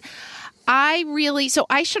 I mean, so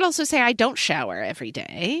I should also say I don't shower every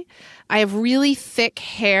day. I have really thick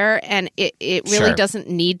hair and it really Sure. doesn't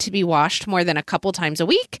need to be washed more than a couple times a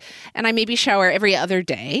week. And I maybe shower every other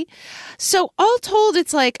day. So all told,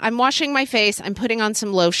 it's like I'm washing my face, I'm putting on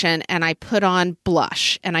some lotion, and I put on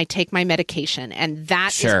blush and I take my medication. And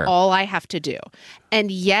that Sure. is all I have to do.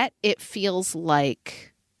 And yet it feels like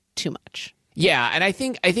too much. Yeah, and I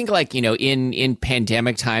think like, you know, in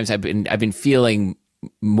pandemic times I've been feeling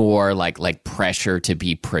more like pressure to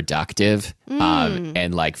be productive,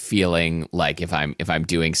 and like feeling like if I'm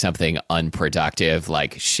doing something unproductive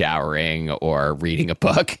like showering or reading a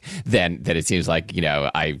book, then it seems like, you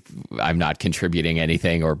know, I'm not contributing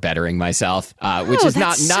anything or bettering myself, which is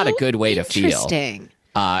not a good way to feel. Interesting.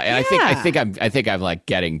 And I think I'm like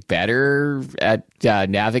getting better at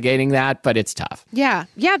navigating that, but it's tough. Yeah,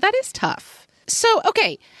 that is tough. So,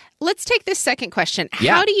 okay, let's take this second question.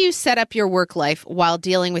 Yeah. How do you set up your work life while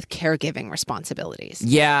dealing with caregiving responsibilities?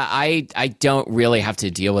 Yeah, I don't really have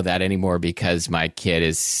to deal with that anymore because my kid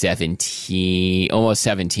is almost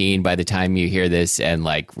 17 by the time you hear this, and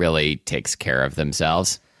like really takes care of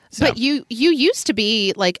themselves. So. But you used to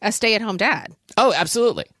be like a stay-at-home dad. Oh,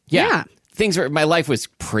 absolutely. Yeah. Yeah. My life was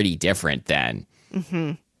pretty different then.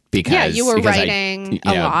 Mm-hmm. Because you were writing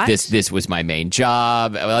a lot. This was my main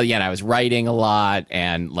job. Well, yeah, and I was writing a lot,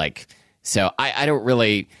 and like, so I don't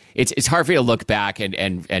really. It's hard for me to look back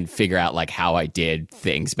and figure out like how I did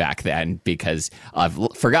things back then because I've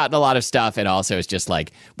forgotten a lot of stuff, and also it's just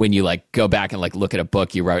like when you like go back and like look at a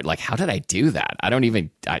book you wrote, like how did I do that? I don't even.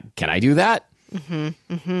 Can I do that?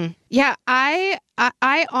 Yeah, I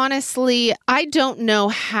honestly, I don't know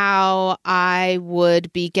how I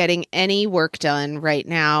would be getting any work done right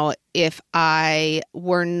now if I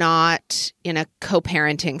were not in a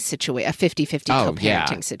co-parenting situation, a 50-50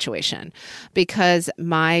 co-parenting situation, because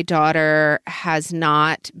my daughter has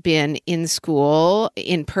not been in school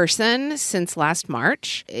in person since last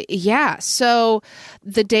March. Yeah. So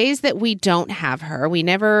the days that we don't have her,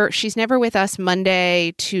 she's never with us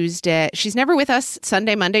Monday, Tuesday. She's never with us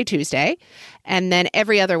Sunday, Monday, Tuesday. And then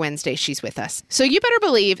every other Wednesday, she's with us. So you better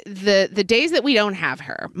believe the days that we don't have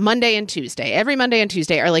her, Monday and Tuesday, every Monday and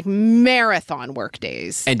Tuesday are like marathon work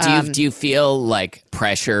days. And do you feel like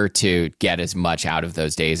pressure to get as much out of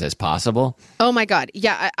those days as possible? Oh my God.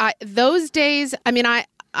 Yeah. Those days, I mean,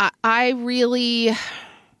 I really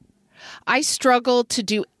struggle to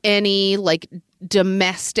do any like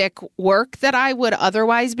domestic work that I would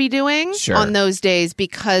otherwise be doing on those days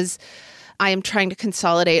because I am trying to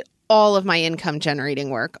consolidate all of my income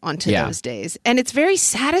generating work onto those days. And it's very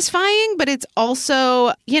satisfying, but it's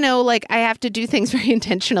also, like I have to do things very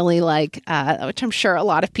intentionally, like, which I'm sure a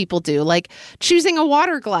lot of people do, like choosing a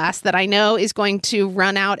water glass that I know is going to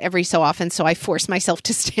run out every so often. So I force myself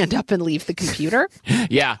to stand up and leave the computer.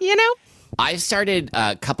 Yeah. I started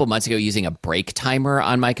a couple months ago using a break timer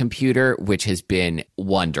on my computer, which has been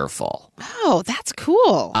wonderful. Oh, that's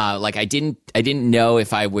cool. Like I didn't know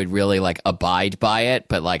if I would really like abide by it,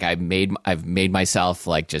 but like I've made myself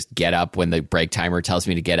like just get up when the break timer tells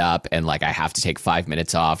me to get up, and like I have to take 5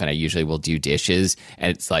 minutes off, and I usually will do dishes,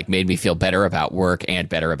 and it's like made me feel better about work and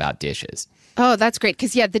better about dishes. Oh, that's great.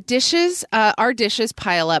 Because, the dishes, our dishes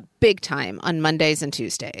pile up big time on Mondays and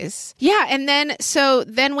Tuesdays. Yeah. And then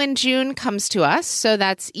when June comes to us, so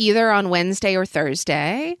that's either on Wednesday or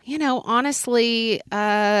Thursday, honestly,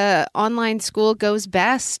 online school goes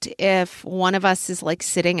best if one of us is like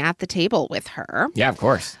sitting at the table with her. Yeah, of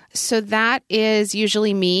course. So that is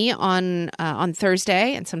usually me on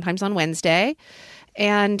Thursday and sometimes on Wednesday.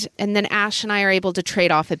 And then Ash and I are able to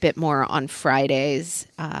trade off a bit more on Fridays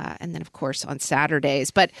and then, of course, on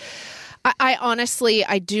Saturdays. But I honestly,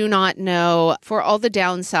 I do not know, for all the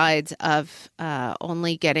downsides of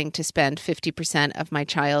only getting to spend 50% of my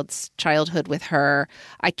child's childhood with her,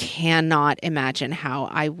 I cannot imagine how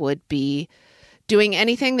I would be doing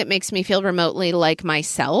anything that makes me feel remotely like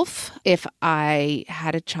myself if I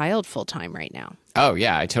had a child full time right now. Oh,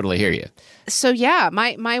 yeah, I totally hear you. So,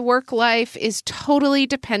 my work life is totally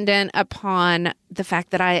dependent upon the fact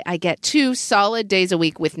that I get 2 solid days a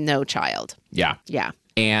week with no child. Yeah. Yeah.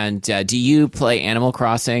 And do you play Animal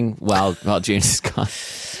Crossing while June is gone?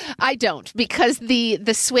 I don't, because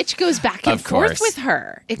the switch goes back and forth with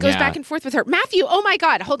her. It goes back and forth with her. Matthew, oh my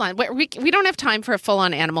God, hold on. We don't have time for a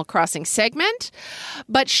full-on Animal Crossing segment,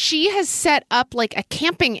 but she has set up like a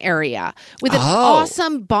camping area with an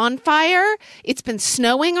awesome bonfire. It's been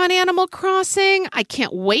snowing on Animal Crossing. I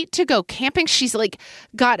can't wait to go camping. She's like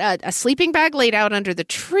got a sleeping bag laid out under the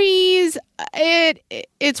trees.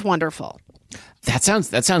 It's wonderful. That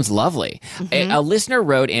sounds lovely. Mm-hmm. A listener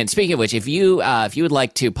wrote, and speaking of which, if you would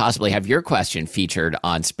like to possibly have your question featured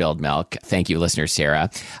on Spilled Milk, thank you, listener Sarah,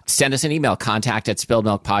 send us an email,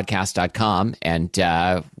 contact@spilledmilkpodcast.com, and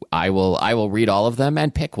I will read all of them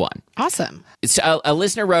and pick one. Awesome. So a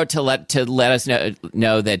listener wrote to let us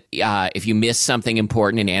know that if you miss something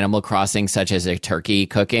important in Animal Crossing, such as a turkey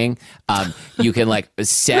cooking, you can like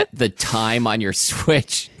set the time on your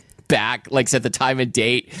Switch back, like set the time and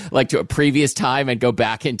date like to a previous time and go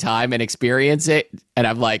back in time and experience it. And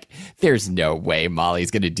I'm like, there's no way Molly's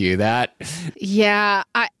going to do that. Yeah,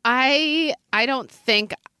 I don't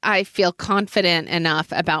think I feel confident enough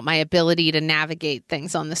about my ability to navigate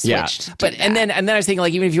things on the Switch. Yeah. And then I was thinking,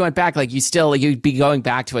 like, even if you went back, like you'd be going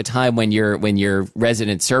back to a time when your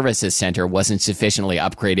resident services center wasn't sufficiently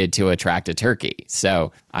upgraded to attract a turkey.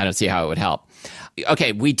 So I don't see how it would help.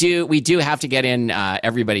 Okay, we do have to get in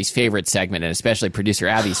everybody's favorite segment, and especially producer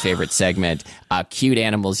Abby's favorite segment, Cute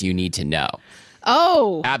Animals You Need to Know.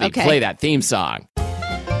 Oh, Abby, okay. Play that theme song.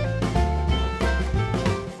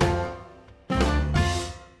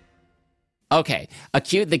 Okay,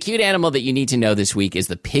 the cute animal that you need to know this week is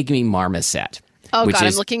the pygmy marmoset. Oh, God,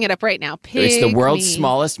 I'm looking it up right now. It's the world's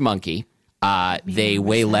smallest monkey. They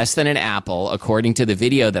weigh less than an apple, according to the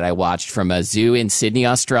video that I watched from a zoo in Sydney,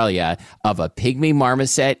 Australia, of a pygmy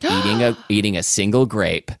marmoset eating a single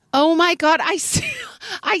grape. Oh my God, I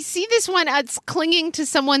see this one. It's clinging to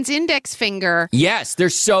someone's index finger. Yes, they're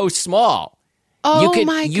so small. Oh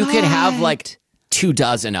my God. You could have like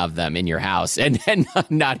 24 of them in your house and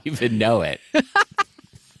not even know it.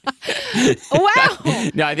 Wow.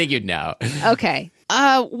 No, I think you'd know. Okay.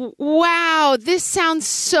 Wow, this sounds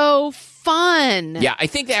so fun. Yeah, I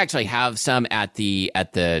think they actually have some at the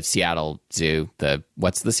Seattle Zoo.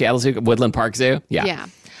 What's the Seattle Zoo? Woodland Park Zoo? Yeah.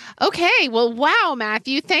 Okay. Well, wow,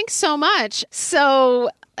 Matthew. Thanks so much. So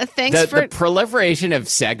thanks for the proliferation of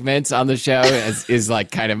segments on the show is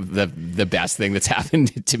like kind of the best thing that's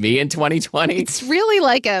happened to me in 2020. It's really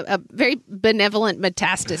like a very benevolent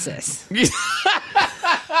metastasis.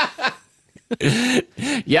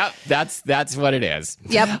 Yep, that's what it is.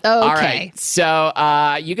 Yep. Okay. All right. So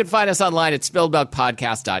you can find us online at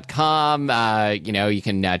spilledmilkpodcast.com. You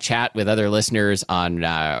can chat with other listeners on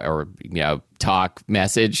or talk,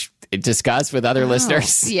 message, discuss with other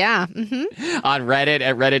listeners. Yeah. Mm-hmm. On Reddit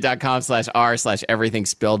at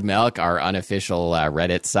reddit.com/r/everythingspilledmilk, our unofficial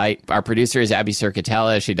Reddit site. Our producer is Abby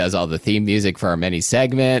Circatella. She does all the theme music for our many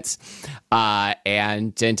segments.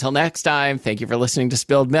 And until next time, thank you for listening to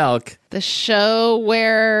Spilled Milk. The show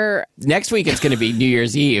where... Next week, it's going to be New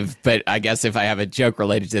Year's Eve, but I guess if I have a joke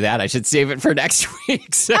related to that, I should save it for next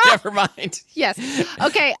week, so never mind. Yes.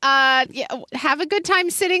 Okay. Have a good time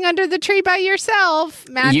sitting under the tree by yourself,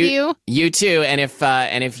 Matthew. You too. And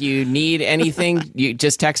if you need anything, you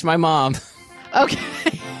just text my mom.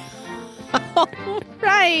 Okay. All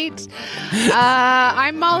right.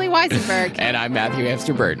 I'm Molly Weisenberg. And I'm Matthew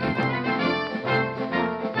Hamster Burton.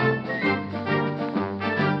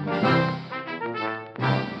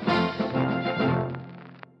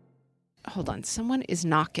 Hold on. Someone is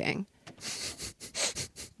knocking.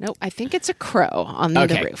 No, I think it's a crow on the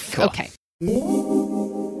roof. Cool. Okay.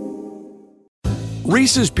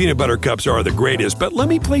 Reese's peanut butter cups are the greatest, but let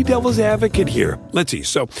me play devil's advocate here. Let's see.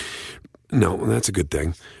 So, no, that's a good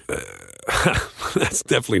thing. That's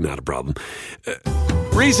definitely not a problem.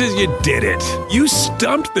 Reese's, you did it. You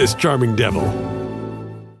stumped this charming devil.